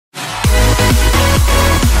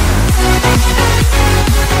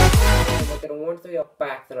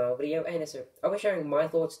back to another video, and so I'll be sharing my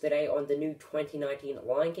thoughts today on the new 2019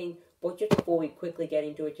 Lion King. But just before we quickly get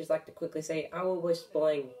into it, just like to quickly say, I will be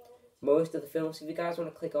spoiling most of the film, so if you guys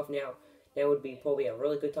want to click off now would be probably a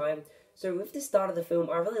really good time. So with the start of the film,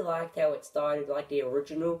 I really liked how it started like the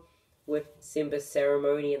original, with Simba's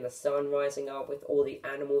ceremony and the sun rising up with all the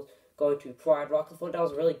animals going to Pride Rock. I thought that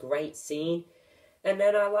was a really great scene. And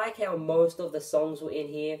then I like how most of the songs were in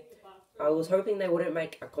here. I was hoping they wouldn't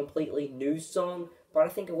make a completely new song, but I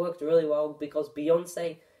think it worked really well because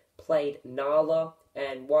Beyonce played Nala,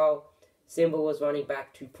 and while Simba was running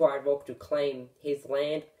back to Pride Rock to claim his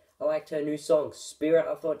land, I liked her new song, Spirit.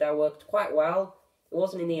 I thought that worked quite well. It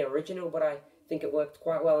wasn't in the original, but I think it worked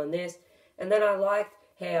quite well in this. And then I liked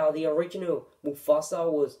how the original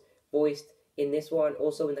Mufasa was voiced in this one,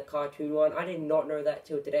 also in the cartoon one. I did not know that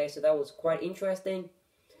till today, so that was quite interesting.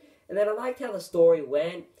 And then I liked how the story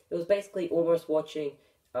went. It was basically almost watching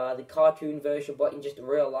the cartoon version, but in just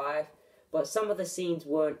real life. But some of the scenes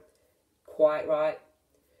weren't quite right.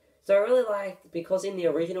 So I really liked, because in the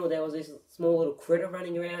original there was this small little critter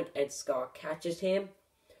running around and Scar catches him.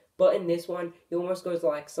 But in this one, he almost goes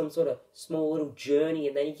like some sort of small little journey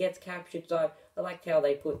and then he gets captured. So I liked how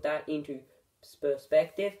they put that into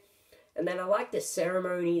perspective. And then I liked the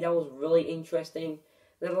ceremony. That was really interesting.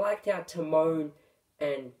 And then I liked how Timon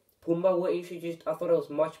and Pumbaa were introduced. I thought it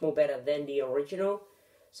was much more better than the original.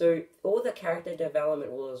 So all the character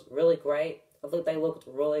development was really great. I thought they looked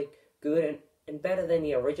really good and better than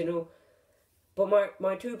the original. But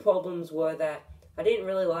my two problems were that I didn't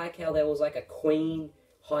really like how there was like a queen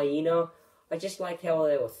hyena. I just liked how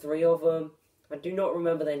there were three of them. I do not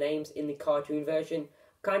remember their names in the cartoon version.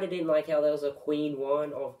 Kind of didn't like how there was a queen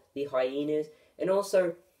one of the hyenas. And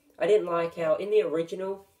also, I didn't like how in the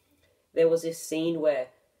original there was this scene where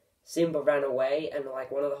Simba ran away and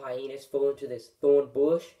like one of the hyenas fell into this thorn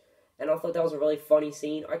bush, and I thought that was a really funny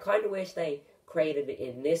scene. I kind of wish they created it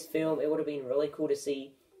in this film. It would have been really cool to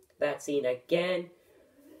see that scene again.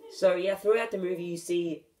 So yeah, throughout the movie you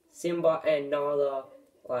see Simba and Nala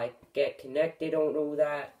like get connected and all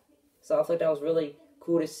that. So I thought that was really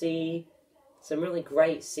cool to see. Some really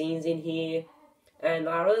great scenes in here. And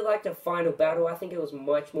I really liked the final battle. I think it was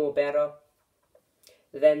much more better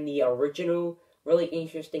than the original. Really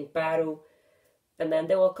interesting battle. And then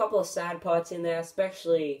there were a couple of sad parts in there,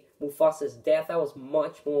 especially Mufasa's death. That was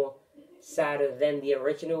much more sadder than the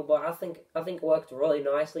original, but I think it worked really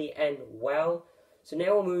nicely and well. So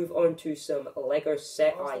now we'll move on to some Lego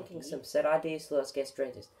set ideas. Some set ideas, so let's get straight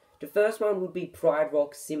into this. The first one would be Pride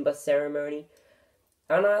Rock Simba Ceremony.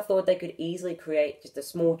 And I thought they could easily create just a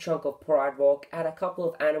small chunk of Pride Rock, add a couple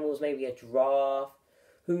of animals, maybe a giraffe,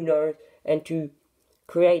 who knows, and to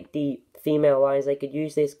create the female lions, they could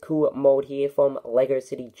use this cool mold here from Lego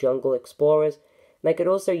City Jungle Explorers. And they could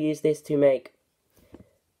also use this to make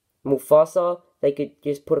Mufasa. They could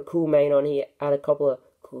just put a cool mane on here, add a couple of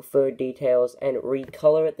cool fur details, and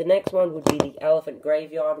recolor it. The next one would be the Elephant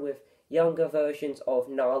Graveyard with younger versions of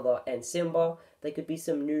Nala and Simba. They could be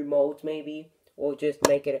some new molds maybe, or just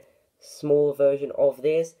make it a smaller version of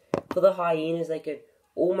this. For the hyenas, they could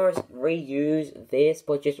almost reuse this,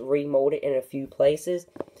 but just remold it in a few places.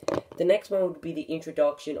 The next one would be the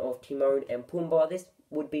introduction of Timon and Pumbaa. This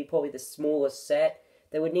would be probably the smallest set.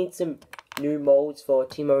 They would need some new molds for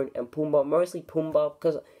Timon and Pumbaa, mostly Pumbaa,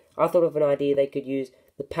 because I thought of an idea. They could use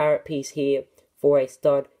the parrot piece here for a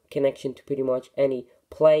stud connection to pretty much any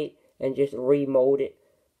plate and just remold it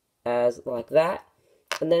as like that.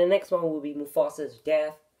 And then the next one will be Mufasa's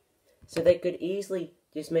death. So they could easily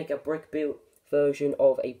just make a brick-built version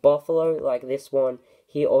of a buffalo, like this one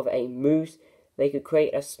here of a moose. They could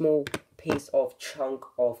create a small piece of chunk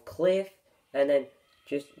of cliff, and then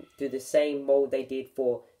just do the same mold they did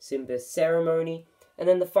for Simba's ceremony. And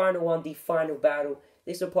then the final one, the final battle.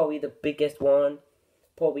 This will probably be the biggest one.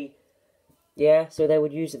 Probably, yeah, so they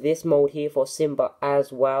would use this mold here for Simba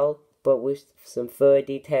as well, but with some fur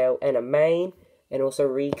detail and a mane, and also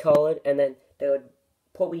recolored. And then they would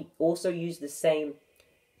probably also use the same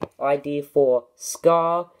idea for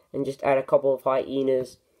Scar, and just add a couple of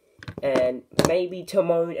hyenas, and maybe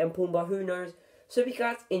Timon and Pumbaa, who knows. So if you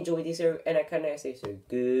guys enjoyed this video, and I can say so,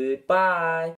 goodbye.